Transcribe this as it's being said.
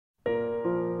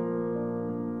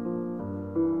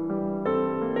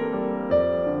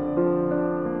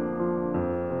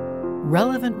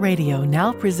Relevant Radio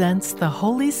now presents the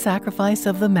Holy Sacrifice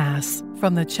of the Mass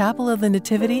from the Chapel of the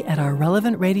Nativity at our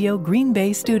Relevant Radio Green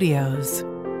Bay studios.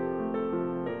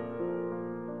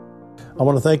 I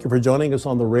want to thank you for joining us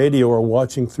on the radio or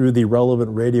watching through the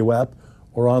Relevant Radio app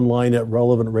or online at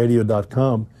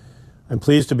relevantradio.com. I'm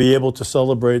pleased to be able to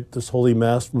celebrate this Holy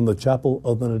Mass from the Chapel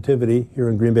of the Nativity here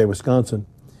in Green Bay, Wisconsin.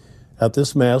 At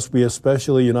this Mass, we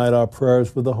especially unite our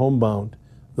prayers with the homebound,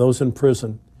 those in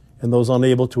prison, and those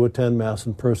unable to attend Mass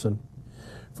in person.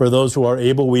 For those who are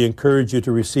able, we encourage you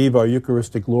to receive our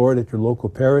Eucharistic Lord at your local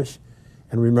parish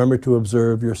and remember to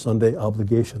observe your Sunday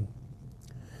obligation.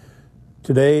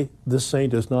 Today, this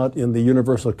saint is not in the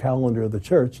universal calendar of the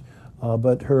Church,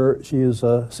 but she is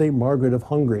St. Margaret of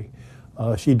Hungary.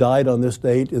 She died on this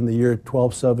date in the year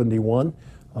 1271.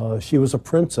 She was a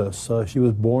princess. She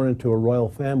was born into a royal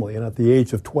family, and at the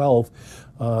age of 12,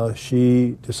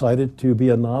 she decided to be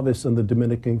a novice in the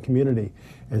Dominican community,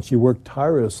 and she worked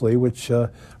tirelessly, which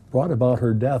brought about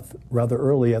her death rather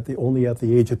early, only at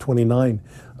the age of 29.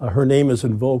 Her name is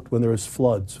invoked when there is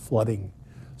flooding.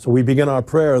 So we begin our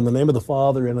prayer in the name of the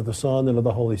Father, and of the Son, and of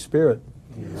the Holy Spirit.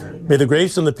 Amen. May the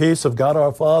grace and the peace of God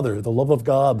our Father, the love of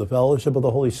God, the fellowship of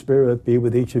the Holy Spirit be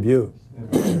with each of you.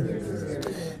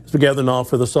 As we gather now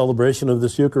for the celebration of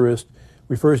this Eucharist,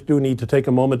 we first do need to take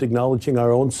a moment acknowledging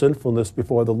our own sinfulness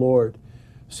before the Lord,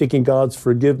 seeking God's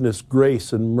forgiveness,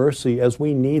 grace, and mercy as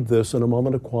we need this in a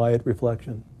moment of quiet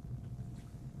reflection.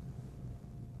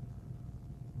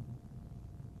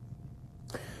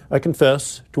 I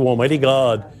confess to Almighty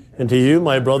God and to you,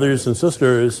 my brothers and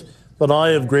sisters, that I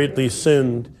have greatly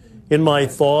sinned in my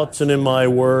thoughts and in my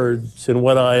words, in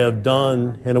what I have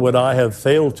done and what I have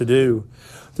failed to do,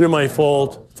 through my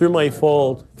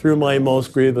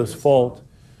most grievous fault.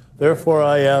 Therefore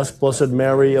I ask Blessed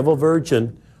Mary, ever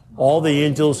Virgin, all the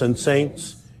angels and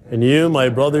saints, and you, my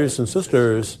brothers and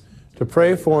sisters, to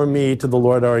pray for me to the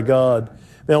Lord our God.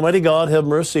 May Almighty God have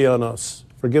mercy on us,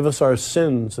 forgive us our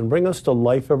sins, and bring us to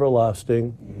life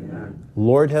everlasting. Amen.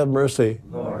 Lord have mercy.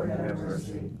 Lord have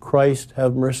mercy. Christ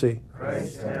have mercy.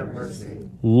 Christ have mercy.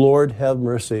 Lord have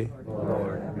mercy.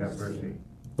 Lord have mercy.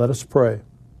 Let us pray.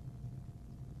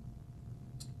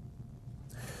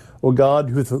 O God,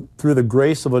 who through the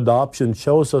grace of adoption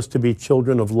chose us to be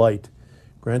children of light,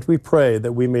 grant, we pray,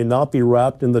 that we may not be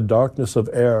wrapped in the darkness of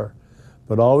error,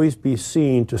 but always be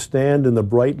seen to stand in the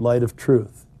bright light of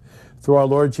truth. Through our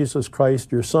Lord Jesus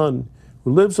Christ, your Son,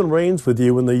 who lives and reigns with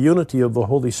you in the unity of the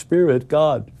Holy Spirit,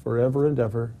 God, forever and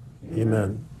ever.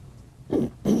 Amen.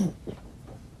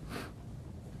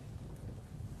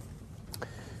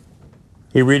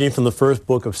 A reading from the first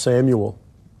book of Samuel.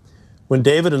 When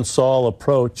David and Saul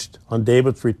approached on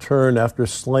David's return after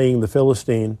slaying the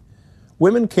Philistine,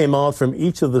 women came out from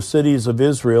each of the cities of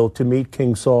Israel to meet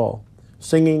King Saul,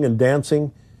 singing and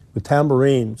dancing with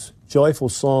tambourines, joyful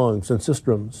songs, and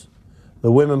sistrums.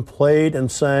 The women played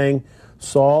and sang,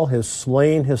 "Saul has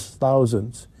slain his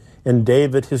thousands, and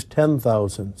David his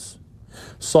 10,000s."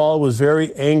 Saul was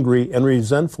very angry and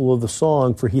resentful of the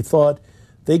song, for he thought,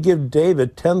 "They give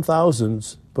David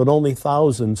 10,000s, but only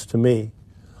thousands to me.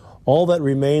 All that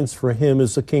remains for him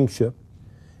is the kingship."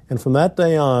 And from that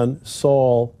day on,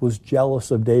 Saul was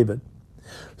jealous of David.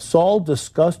 Saul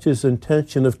discussed his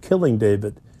intention of killing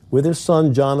David with his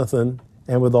son Jonathan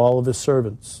and with all of his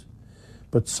servants.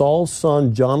 But Saul's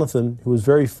son Jonathan, who was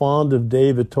very fond of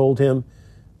David, told him,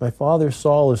 "My father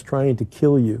Saul is trying to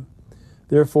kill you.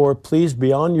 Therefore, please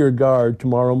be on your guard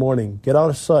tomorrow morning. Get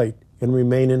out of sight and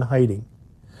remain in hiding.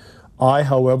 I,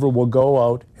 however, will go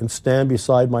out and stand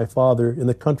beside my father in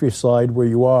the countryside where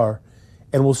you are,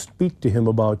 and will speak to him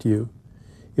about you.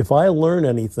 If I learn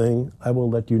anything, I will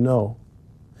let you know."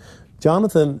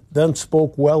 Jonathan then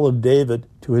spoke well of David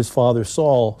to his father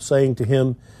Saul, saying to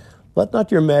him, "Let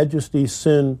not your majesty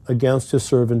sin against his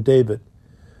servant David,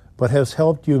 but has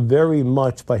helped you very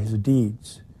much by his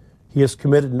deeds. He has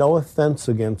committed no offense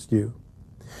against you.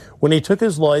 When he took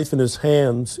his life in his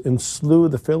hands and slew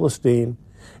the Philistine,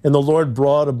 and the Lord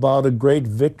brought about a great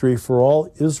victory for all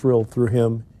Israel through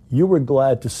him, you were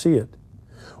glad to see it.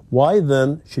 Why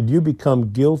then should you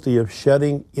become guilty of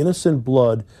shedding innocent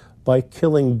blood by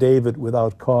killing David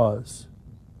without cause?"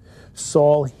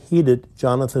 Saul heeded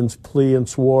Jonathan's plea and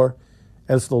swore,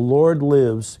 "As the Lord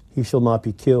lives, he shall not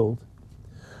be killed."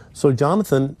 So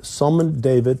Jonathan summoned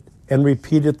David and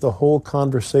repeated the whole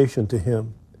conversation to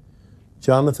him.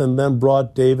 Jonathan then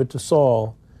brought David to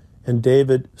Saul, and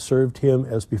David served him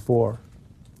as before.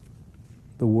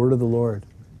 The word of the Lord.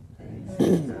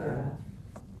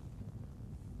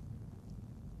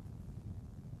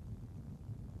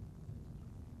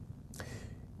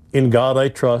 In God I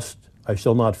trust, I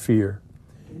shall not fear.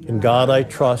 In God I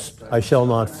trust, I shall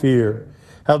not fear.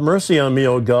 Have mercy on me,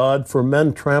 O God, for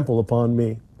men trample upon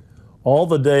me. All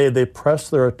the day they press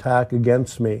their attack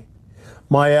against me.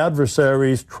 My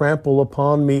adversaries trample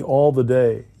upon me all the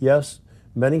day. Yes,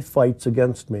 many fights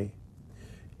against me.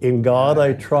 In God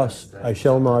I trust, I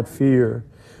shall not fear.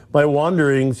 My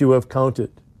wanderings you have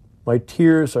counted. My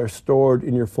tears are stored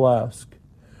in your flask.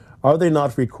 Are they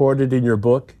not recorded in your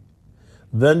book?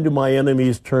 Then do my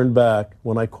enemies turn back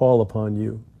when I call upon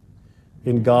you.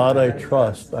 In God I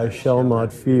trust, I shall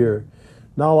not fear.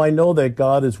 Now I know that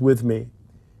God is with me.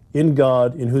 In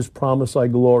God, in whose promise I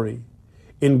glory.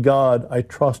 In God I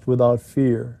trust without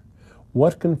fear.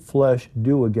 What can flesh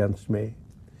do against me?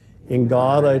 In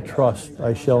God I trust,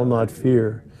 I shall not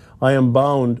fear. I am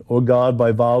bound, O God,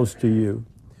 by vows to you.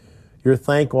 Your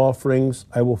thank offerings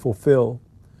I will fulfill,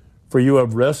 for you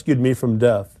have rescued me from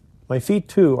death. My feet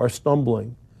too are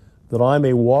stumbling, that I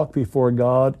may walk before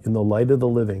God in the light of the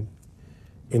living.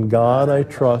 In God I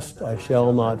trust, I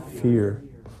shall not fear.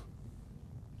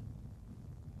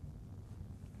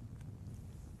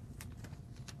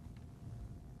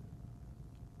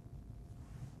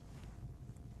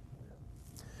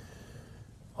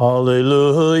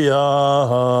 Hallelujah,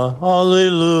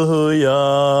 hallelujah,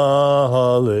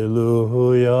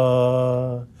 hallelujah,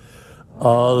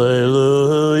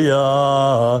 hallelujah,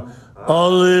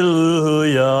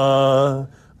 hallelujah,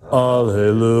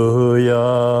 hallelujah.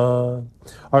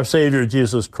 Our Savior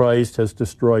Jesus Christ has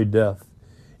destroyed death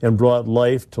and brought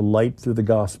life to light through the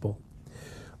gospel.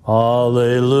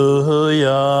 Hallelujah,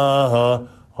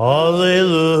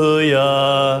 hallelujah,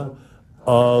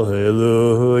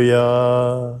 hallelujah.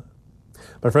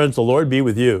 My friends, the Lord be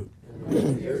with you.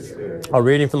 A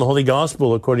reading from the Holy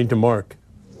Gospel according to Mark.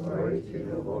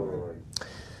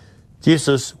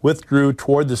 Jesus withdrew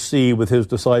toward the sea with his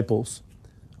disciples.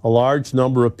 A large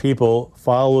number of people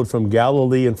followed from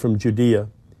Galilee and from Judea.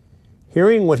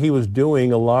 Hearing what he was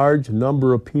doing, a large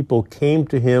number of people came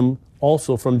to him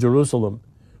also from Jerusalem,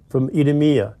 from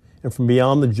Idumea, and from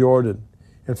beyond the Jordan,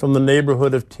 and from the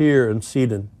neighborhood of Tyre and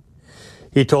Sidon.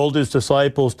 He told his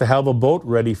disciples to have a boat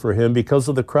ready for him because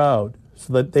of the crowd,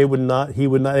 so that they would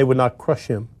not crush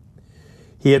him.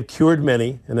 He had cured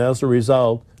many, and as a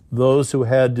result, those who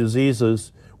had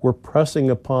diseases were pressing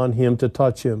upon him to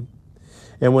touch him.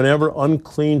 And whenever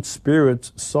unclean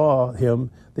spirits saw him,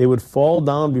 they would fall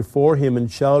down before him and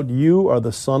shout, "You are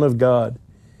the Son of God."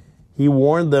 He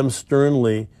warned them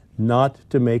sternly not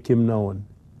to make him known.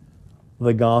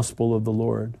 The Gospel of the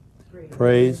Lord.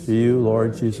 Praise to you,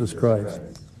 Lord Jesus Christ.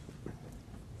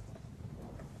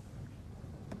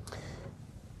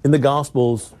 In the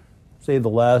Gospels, say the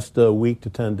last week to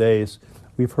 10 days,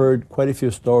 we've heard quite a few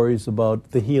stories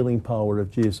about the healing power of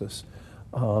Jesus.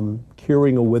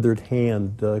 Curing a withered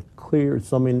hand,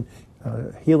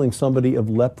 healing somebody of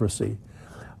leprosy.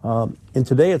 And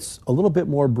today it's a little bit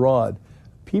more broad.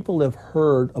 People have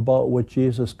heard about what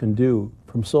Jesus can do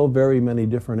from so very many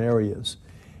different areas.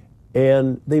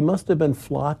 And they must have been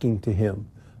flocking to him.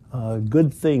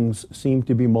 Good things seem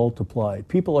to be multiplied.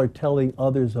 People are telling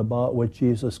others about what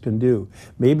Jesus can do.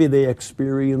 Maybe they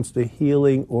experienced a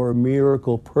healing or a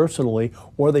miracle personally,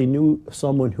 or they knew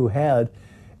someone who had.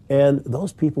 And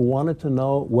those people wanted to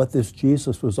know what this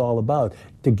Jesus was all about,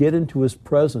 to get into his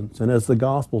presence. And as the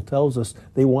gospel tells us,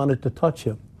 they wanted to touch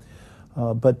him.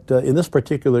 But in this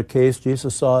particular case,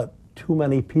 Jesus saw too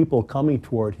many people coming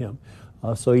toward him.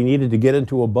 So he needed to get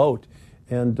into a boat.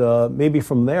 And maybe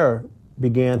from there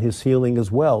began his healing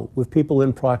as well, with people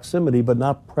in proximity but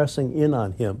not pressing in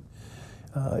on him.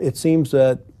 It seems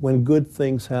that when good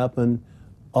things happen,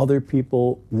 other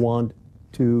people want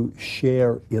to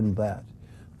share in that.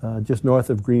 Just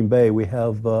north of Green Bay, we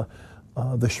have the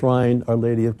shrine, Our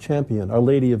Lady of Champion, Our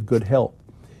Lady of Good Help.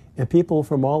 And people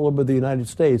from all over the United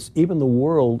States, even the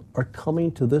world, are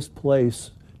coming to this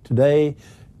place today,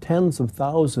 tens of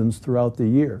thousands throughout the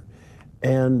year.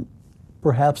 And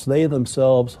perhaps they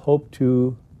themselves hope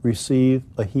to receive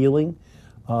a healing.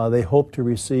 They hope to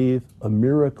receive a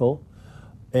miracle.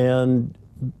 And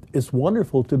it's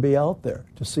wonderful to be out there,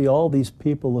 to see all these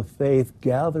people of faith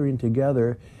gathering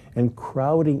together and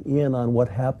crowding in on what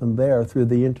happened there through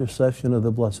the intercession of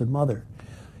the Blessed Mother.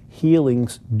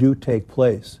 Healings do take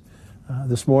place.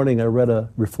 This morning I read a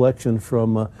reflection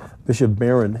from Bishop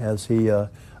Barron as he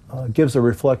gives a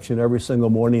reflection every single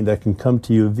morning that can come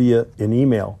to you via an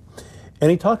email. And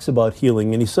he talks about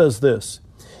healing, and he says this: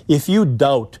 if you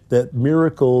doubt that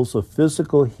miracles of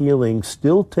physical healing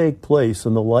still take place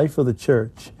in the life of the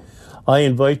church, I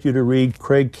invite you to read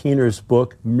Craig Keener's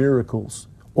book, Miracles,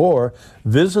 or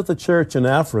visit the church in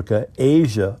Africa,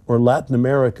 Asia, or Latin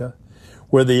America,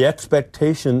 where the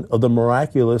expectation of the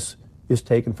miraculous is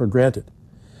taken for granted.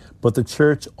 But the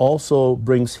church also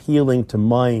brings healing to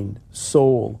mind,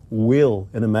 soul, will,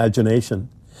 and imagination.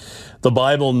 The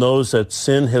Bible knows that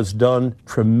sin has done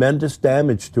tremendous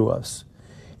damage to us.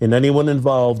 And anyone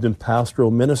involved in pastoral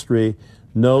ministry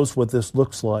knows what this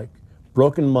looks like.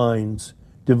 Broken minds,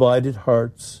 divided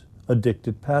hearts,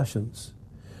 addicted passions.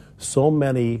 So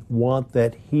many want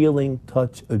that healing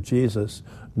touch of Jesus,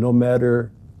 no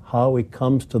matter how it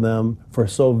comes to them for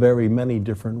so very many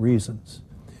different reasons.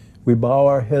 We bow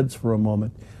our heads for a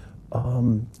moment,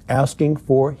 asking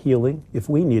for healing if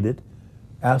we need it,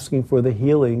 asking for the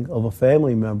healing of a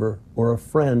family member or a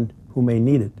friend who may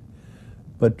need it.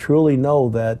 But truly know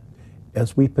that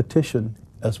as we petition,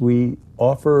 as we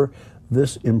offer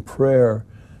this in prayer,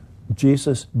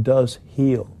 Jesus does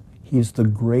heal. He's the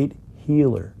great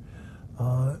healer.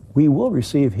 We will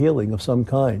receive healing of some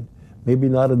kind. Maybe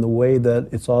not in the way that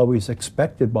it's always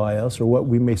expected by us or what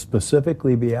we may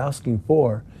specifically be asking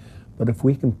for. But if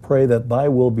we can pray that thy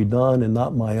will be done and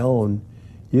not my own,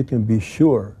 you can be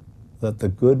sure that the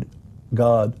good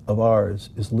God of ours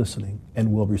is listening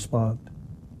and will respond.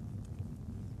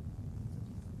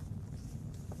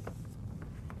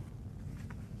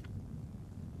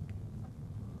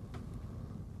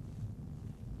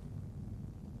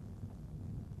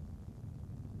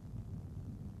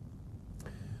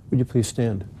 Would you please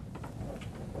stand?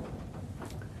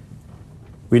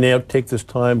 We now take this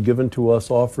time given to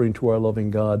us offering to our loving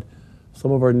God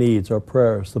some of our needs, our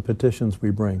prayers, the petitions we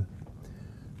bring.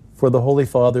 For the Holy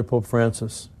Father, Pope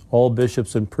Francis, all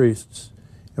bishops and priests,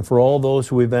 and for all those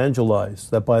who evangelize,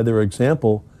 that by their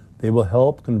example they will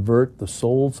help convert the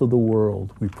souls of the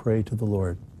world, we pray to the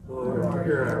Lord. Lord,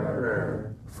 hear our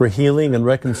prayer. For healing and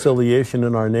reconciliation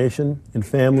in our nation, in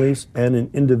families, and in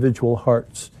individual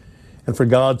hearts, and for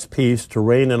God's peace to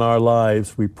reign in our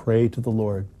lives, we pray to the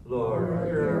Lord. Lord,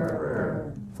 hear our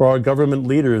prayer. For our government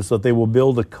leaders, that they will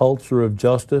build a culture of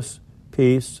justice,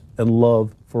 peace, and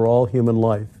love for all human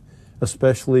life,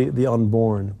 especially the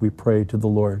unborn, we pray to the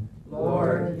Lord.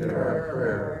 Lord, hear our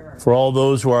prayer. For all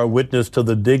those who are witness to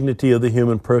the dignity of the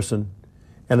human person,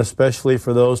 and especially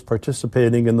for those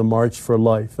participating in the March for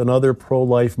Life and other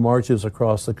pro-life marches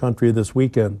across the country this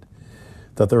weekend,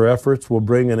 that their efforts will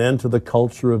bring an end to the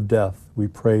culture of death, we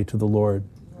pray to the Lord.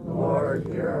 Lord,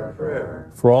 hear our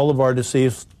prayer. For all of our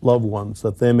deceased loved ones,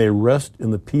 that they may rest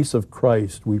in the peace of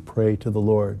Christ, we pray to the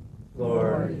Lord.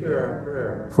 Lord, hear our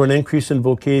prayer. For an increase in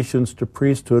vocations to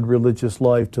priesthood, religious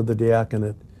life, to the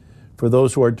diaconate. For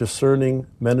those who are discerning,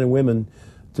 men and women,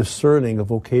 discerning a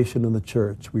vocation in the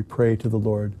church, we pray to the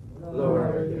Lord.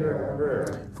 Lord, hear our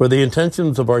prayer. For the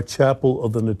intentions of our Chapel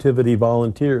of the Nativity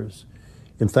volunteers,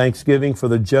 in thanksgiving for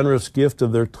the generous gift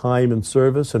of their time and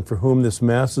service, and for whom this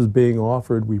Mass is being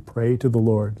offered, we pray to the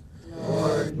Lord.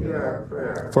 Lord, hear our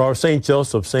prayer. For our St.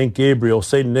 Joseph, St. Gabriel,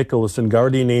 St. Nicholas, and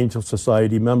Guardian Angel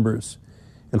Society members,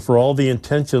 and for all the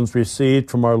intentions received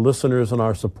from our listeners and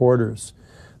our supporters,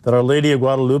 that Our Lady of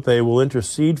Guadalupe will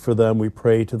intercede for them, we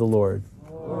pray to the Lord.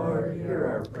 Lord, hear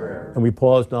our prayer. And we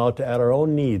pause now to add our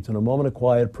own needs in a moment of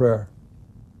quiet prayer.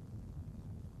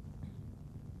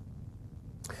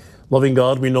 Loving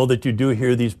God, we know that you do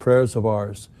hear these prayers of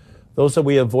ours, those that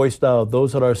we have voiced out,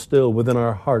 those that are still within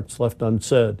our hearts left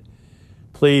unsaid.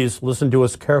 Please listen to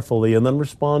us carefully and then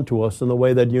respond to us in the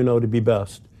way that you know to be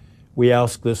best. We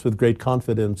ask this with great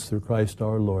confidence through Christ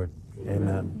our Lord.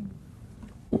 Amen.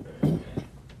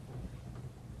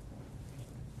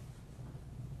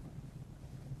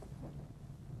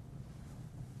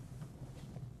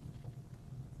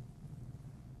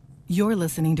 You're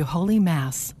listening to Holy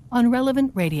Mass on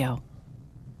Relevant Radio.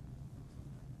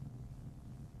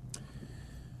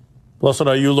 Blessed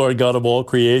are you, Lord God of all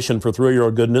creation, for through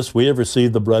your goodness we have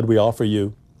received the bread we offer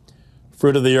you,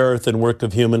 fruit of the earth and work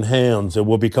of human hands. It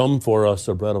will become for us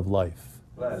a bread of life.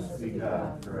 Blessed be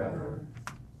God forever.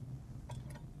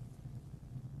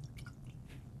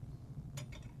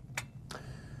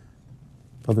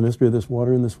 By the mystery of this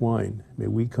water and this wine, may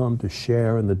we come to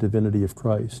share in the divinity of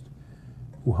Christ,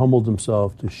 who humbled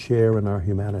himself to share in our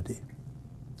humanity.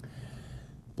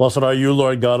 Blessed are you,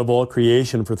 Lord God of all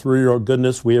creation, for through your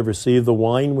goodness we have received the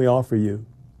wine we offer you,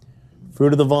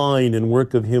 fruit of the vine and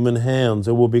work of human hands.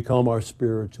 It will become our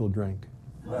spiritual drink.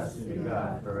 Blessed be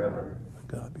God forever.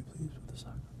 God be pleased with the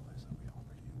sacrifice that we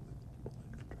offer you with humble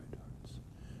and contrite hearts.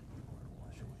 Lord,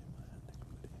 wash away my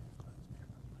iniquity and cleanse me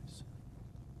from my sin.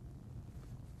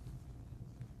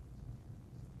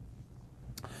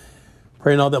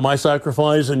 Pray now that my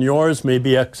sacrifice and yours may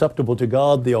be acceptable to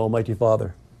God, the Almighty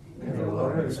Father. May the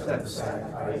Lord accept the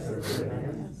sacrifice of your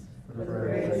hands, for the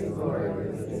praise and glory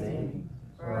of his name,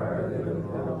 for our good and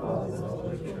for all his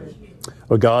holy church.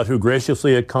 O God, who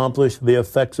graciously accomplished the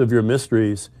effects of your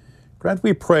mysteries, grant,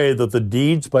 we pray, that the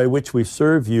deeds by which we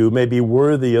serve you may be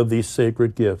worthy of these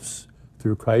sacred gifts.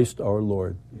 Through Christ our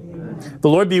Lord. Amen. The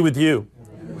Lord be with you.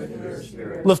 And with your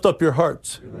spirit. Lift up your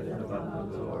hearts.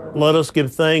 Let us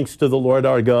give thanks to the Lord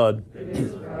our God.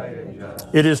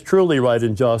 It is truly right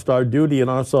and just, our duty and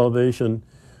our salvation,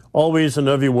 always and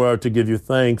everywhere to give you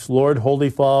thanks, Lord, Holy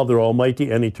Father,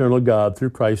 Almighty and eternal God,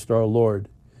 through Christ our Lord.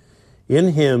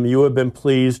 In him you have been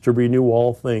pleased to renew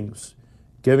all things,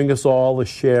 giving us all a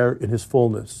share in his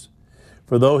fullness.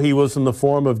 For though he was in the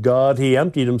form of God, he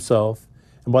emptied himself,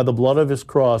 and by the blood of his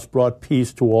cross brought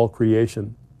peace to all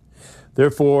creation.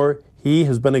 Therefore, he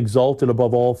has been exalted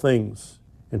above all things,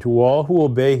 and to all who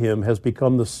obey him has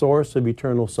become the source of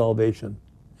eternal salvation.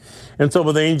 And so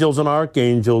with angels and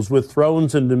archangels, with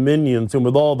thrones and dominions, and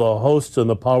with all the hosts and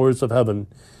the powers of heaven,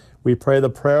 we pray the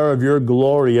prayer of your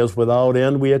glory as without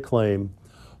end we acclaim,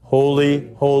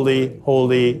 Holy, holy,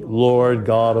 holy, Lord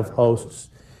God of hosts.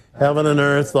 Heaven and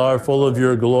earth are full of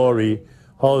your glory.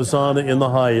 Hosanna in the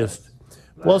highest.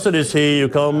 Blessed is he who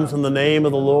comes in the name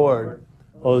of the Lord.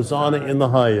 Hosanna in the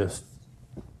highest.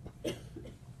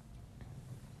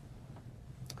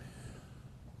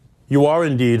 You are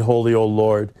indeed holy, O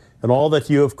Lord, and all that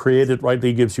you have created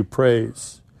rightly gives you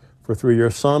praise. For through your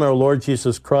Son, our Lord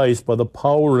Jesus Christ, by the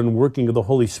power and working of the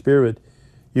Holy Spirit,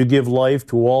 you give life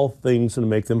to all things and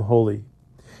make them holy.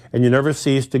 And you never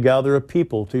cease to gather a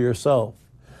people to yourself,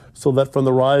 so that from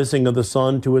the rising of the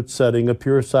sun to its setting, a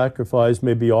pure sacrifice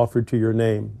may be offered to your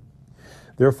name.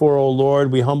 Therefore, O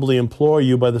Lord, we humbly implore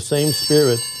you by the same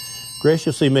Spirit,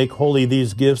 graciously make holy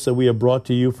these gifts that we have brought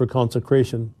to you for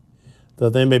consecration,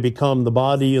 that they may become the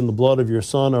body and the blood of your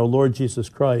Son, our Lord Jesus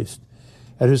Christ,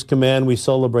 at whose command we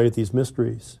celebrate these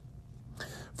mysteries.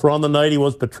 For on the night he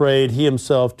was betrayed, he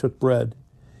himself took bread,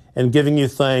 and giving you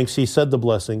thanks, he said the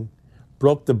blessing,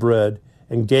 broke the bread,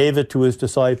 and gave it to his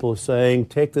disciples, saying,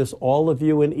 Take this, all of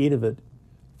you, and eat of it,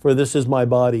 for this is my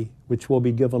body, which will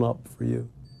be given up for you.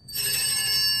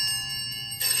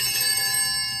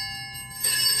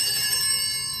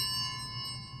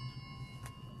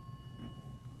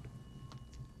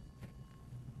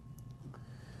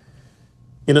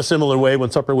 In a similar way,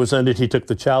 when supper was ended, he took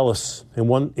the chalice,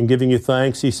 and in giving you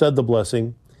thanks, he said the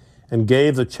blessing, and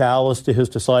gave the chalice to his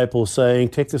disciples, saying,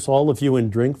 Take this, all of you,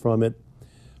 and drink from it,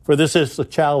 for this is the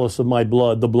chalice of my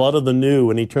blood, the blood of the new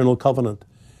and eternal covenant,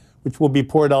 which will be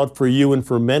poured out for you and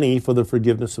for many for the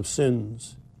forgiveness of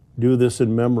sins. Do this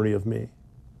in memory of me.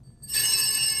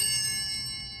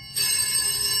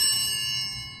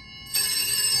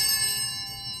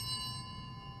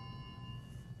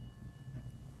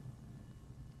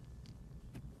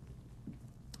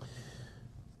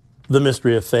 The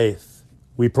mystery of faith.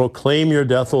 We proclaim your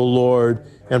death, O Lord,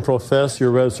 and profess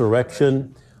your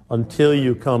resurrection until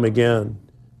you come again.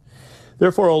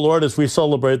 Therefore, O Lord, as we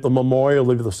celebrate the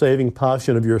memorial of the saving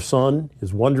passion of your Son,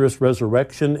 his wondrous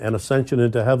resurrection and ascension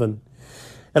into heaven,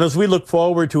 and as we look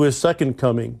forward to his second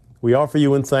coming, we offer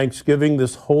you in thanksgiving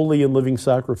this holy and living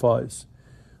sacrifice.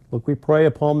 Look, we pray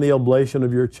upon the oblation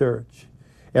of your church,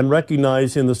 and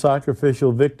recognizing the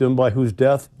sacrificial victim by whose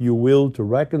death you willed to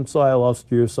reconcile us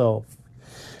to yourself.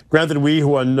 Grant that we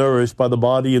who are nourished by the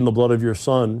body and the blood of your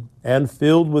Son, and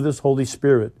filled with his Holy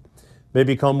Spirit, may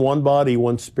become one body,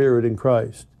 one spirit in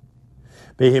Christ.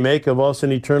 May he make of us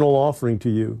an eternal offering to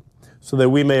you, so that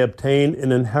we may obtain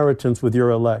an inheritance with your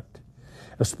elect,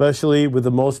 especially with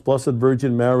the most blessed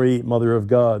Virgin Mary, Mother of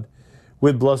God,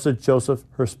 with blessed Joseph,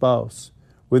 her spouse,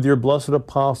 with your blessed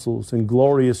apostles and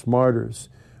glorious martyrs,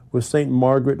 with Saint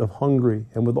Margaret of Hungary,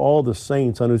 and with all the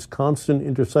saints on whose constant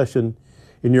intercession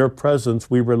in your presence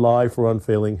we rely for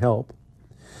unfailing help.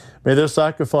 May this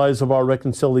sacrifice of our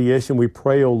reconciliation, we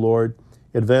pray, O Lord,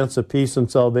 advance the peace and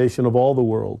salvation of all the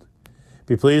world.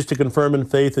 Be pleased to confirm in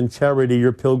faith and charity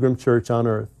your pilgrim church on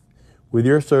earth, with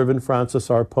your servant Francis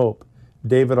our Pope,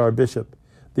 David our Bishop,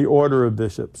 the order of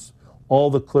bishops, all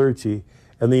the clergy,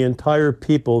 and the entire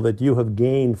people that you have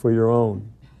gained for your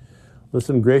own.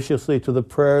 Listen graciously to the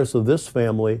prayers of this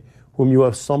family whom you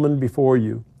have summoned before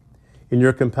you. In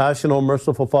your compassion, O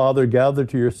merciful Father, gather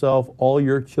to yourself all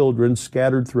your children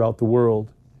scattered throughout the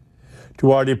world.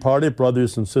 To our departed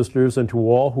brothers and sisters, and to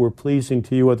all who are pleasing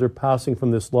to you at their passing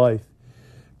from this life,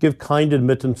 give kind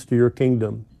admittance to your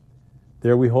kingdom.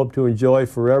 There we hope to enjoy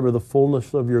forever the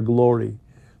fullness of your glory,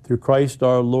 through Christ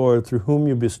our Lord, through whom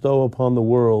you bestow upon the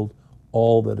world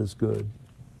all that is good.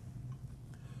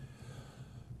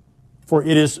 For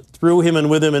it is through him and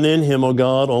with him and in him, O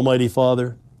God, Almighty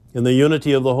Father, in the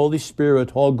unity of the Holy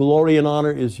Spirit, all glory and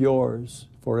honor is yours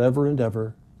forever and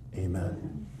ever.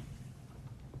 Amen.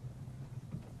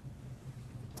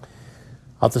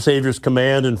 At the Savior's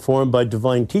command, informed by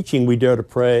divine teaching, we dare to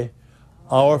pray,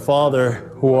 Our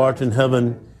Father, who art in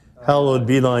heaven, hallowed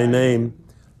be thy name.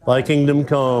 Thy kingdom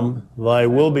come, thy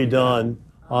will be done,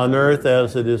 on earth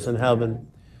as it is in heaven.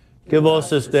 Give us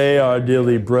this day our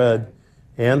daily bread,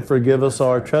 and forgive us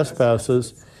our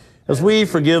trespasses, as we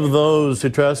forgive those who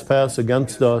trespass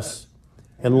against us.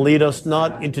 And lead us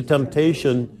not into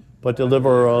temptation, but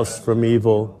deliver us from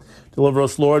evil. Deliver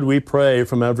us, Lord, we pray,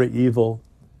 from every evil.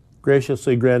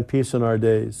 Graciously grant peace in our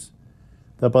days,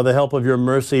 that by the help of your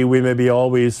mercy we may be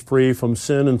always free from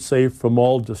sin and safe from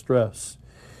all distress,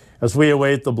 as we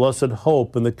await the blessed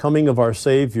hope and the coming of our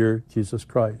Savior, Jesus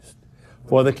Christ.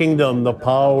 For the kingdom, the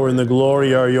power, and the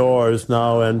glory are yours,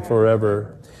 now and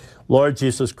forever. Lord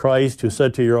Jesus Christ, who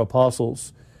said to your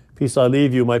apostles, Peace I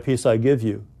leave you, my peace I give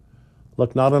you.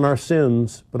 Look not on our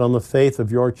sins, but on the faith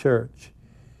of your church,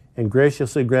 and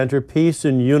graciously grant her peace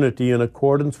and unity in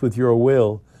accordance with your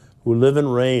will, who live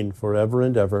and reign forever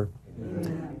and ever.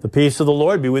 Amen. The peace of the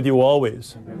Lord be with you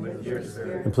always. And with your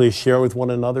spirit. And please share with one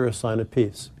another a sign of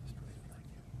peace.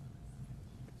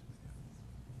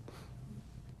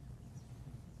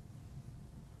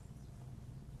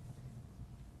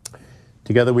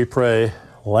 Together we pray,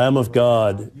 Lamb of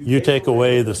God, you take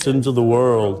away the sins of the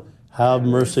world, have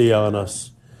mercy on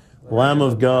us. Lamb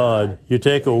of God, you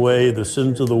take away the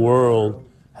sins of the world,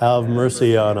 have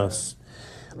mercy on us.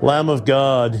 Lamb of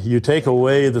God, you take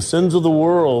away the sins of the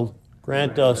world,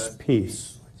 grant us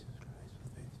peace.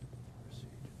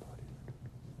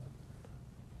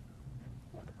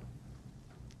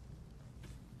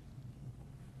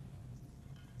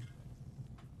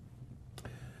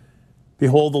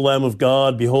 Behold the Lamb of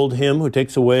God, behold him who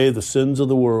takes away the sins of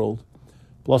the world.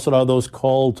 Blessed are those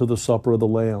called to the supper of the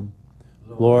Lamb.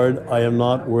 Lord, I am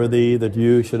not worthy that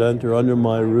you should enter under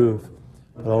my roof,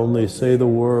 but only say the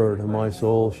word, and my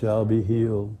soul shall be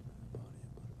healed.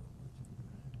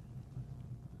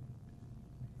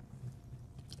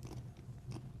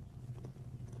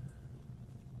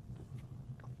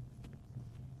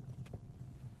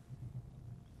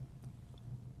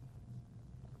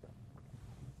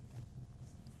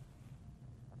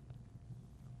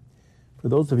 For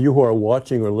those of you who are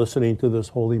watching or listening to this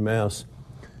Holy Mass,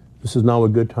 this is now a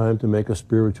good time to make a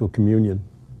spiritual communion.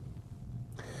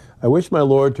 I wish my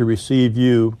Lord to receive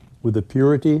you with the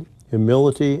purity,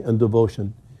 humility, and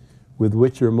devotion with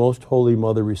which your most holy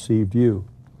Mother received you,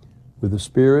 with the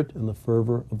spirit and the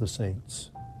fervor of the saints.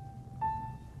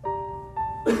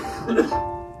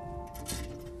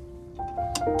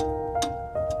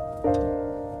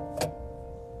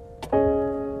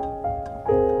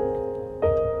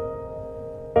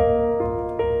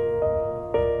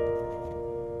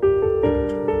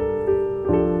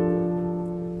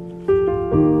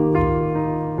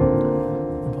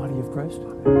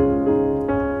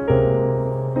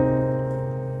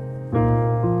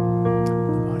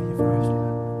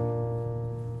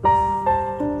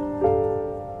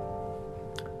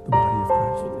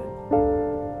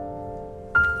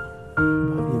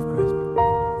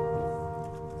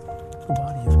 The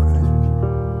body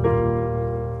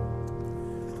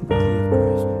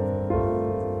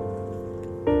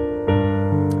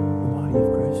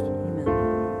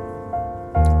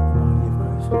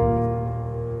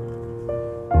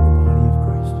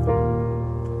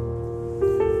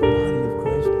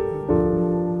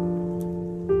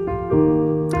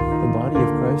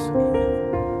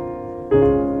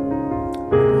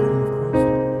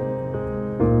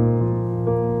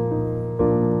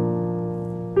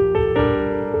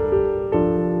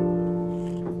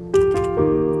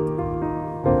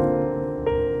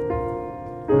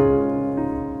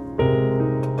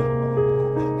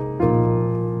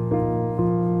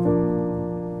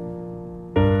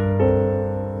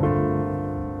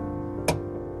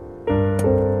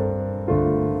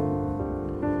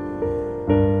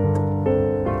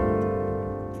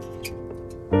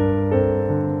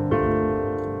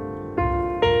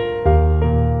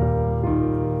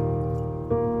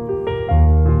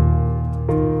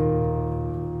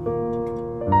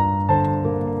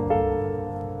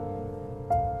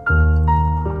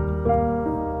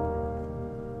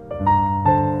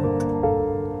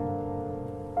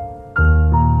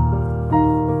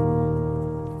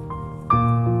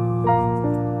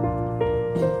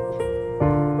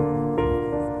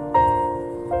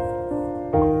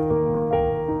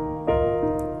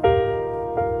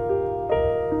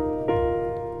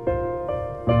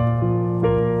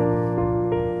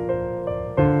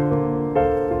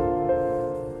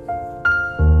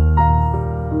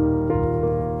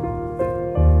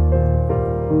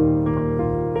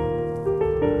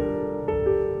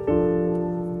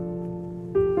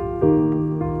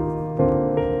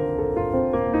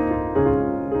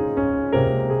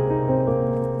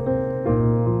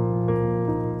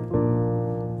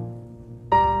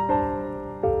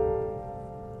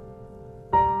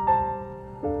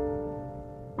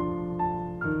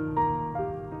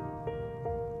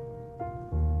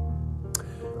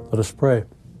Let us pray.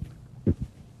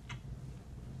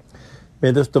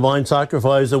 May this divine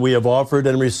sacrifice that we have offered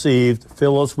and received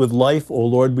fill us with life, O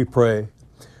Lord, we pray,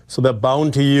 so that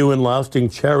bound to you in lasting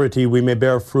charity we may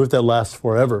bear fruit that lasts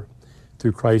forever.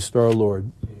 Through Christ our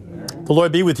Lord. Amen. The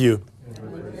Lord be with you.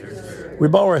 We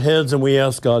bow our heads and we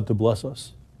ask God to bless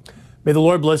us. May the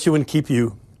Lord bless you and keep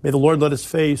you. May the Lord let his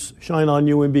face shine on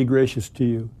you and be gracious to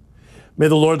you. May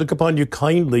the Lord look upon you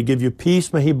kindly, give you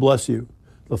peace. May he bless you.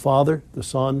 The Father, the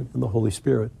Son, and the Holy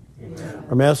Spirit. Amen.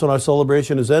 Our Mass and our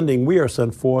celebration is ending. We are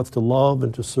sent forth to love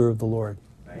and to serve the Lord.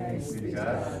 Thanks be to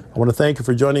God. I want to thank you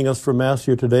for joining us for Mass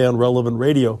here today on Relevant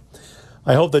Radio.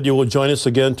 I hope that you will join us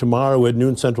again tomorrow at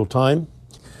noon Central Time.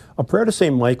 A prayer to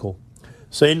St. Michael.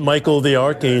 Saint Michael the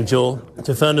Archangel,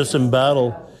 defend us in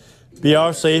battle. Be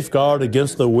our safeguard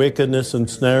against the wickedness and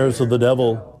snares of the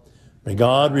devil. May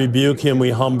God rebuke him,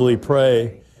 we humbly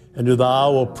pray. And do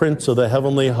thou, O Prince of the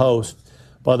heavenly host,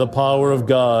 by the power of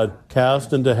God,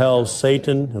 cast into hell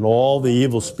Satan and all the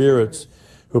evil spirits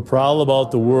who prowl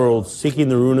about the world, seeking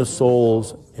the ruin of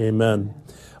souls. Amen.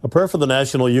 A prayer for the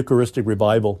National Eucharistic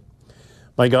Revival.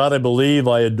 My God, I believe,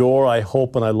 I adore, I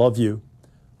hope, and I love you.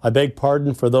 I beg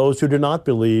pardon for those who do not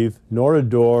believe, nor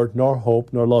adore, nor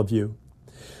hope, nor love you.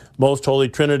 Most Holy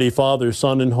Trinity, Father,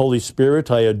 Son, and Holy Spirit,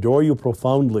 I adore you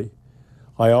profoundly.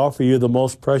 I offer you the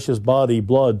most precious body,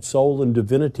 blood, soul, and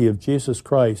divinity of Jesus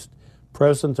Christ,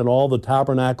 present in all the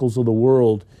tabernacles of the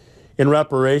world, in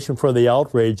reparation for the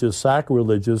outrages,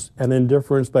 sacrileges, and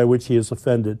indifference by which he is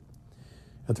offended.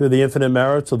 And through the infinite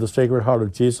merits of the Sacred Heart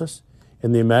of Jesus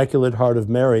and the Immaculate Heart of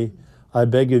Mary, I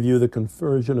beg of you the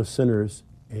conversion of sinners.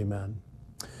 Amen.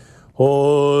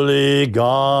 Holy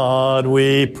God,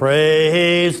 we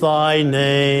praise thy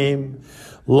name.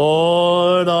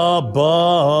 Lord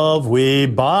above, we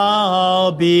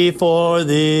bow before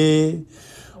thee.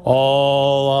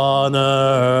 All on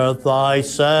earth thy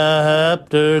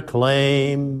scepter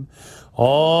claim.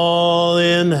 All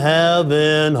in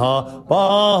heaven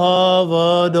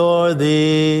above adore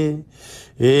thee.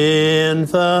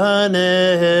 Infinite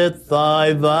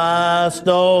thy vast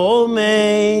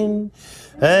domain.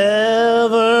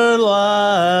 Everlasting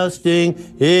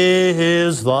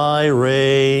is thy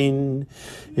reign.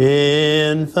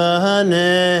 Infinite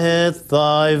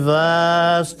thy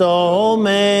vast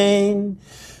domain.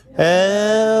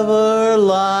 Everlasting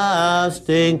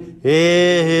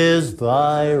is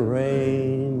thy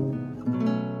reign.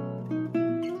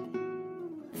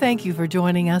 Thank you for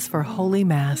joining us for Holy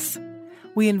Mass.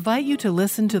 We invite you to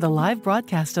listen to the live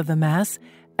broadcast of the Mass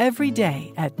every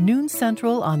day at noon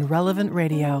Central on Relevant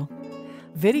Radio.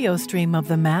 Video stream of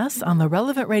the Mass on the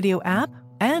Relevant Radio app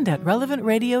and at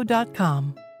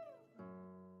relevantradio.com.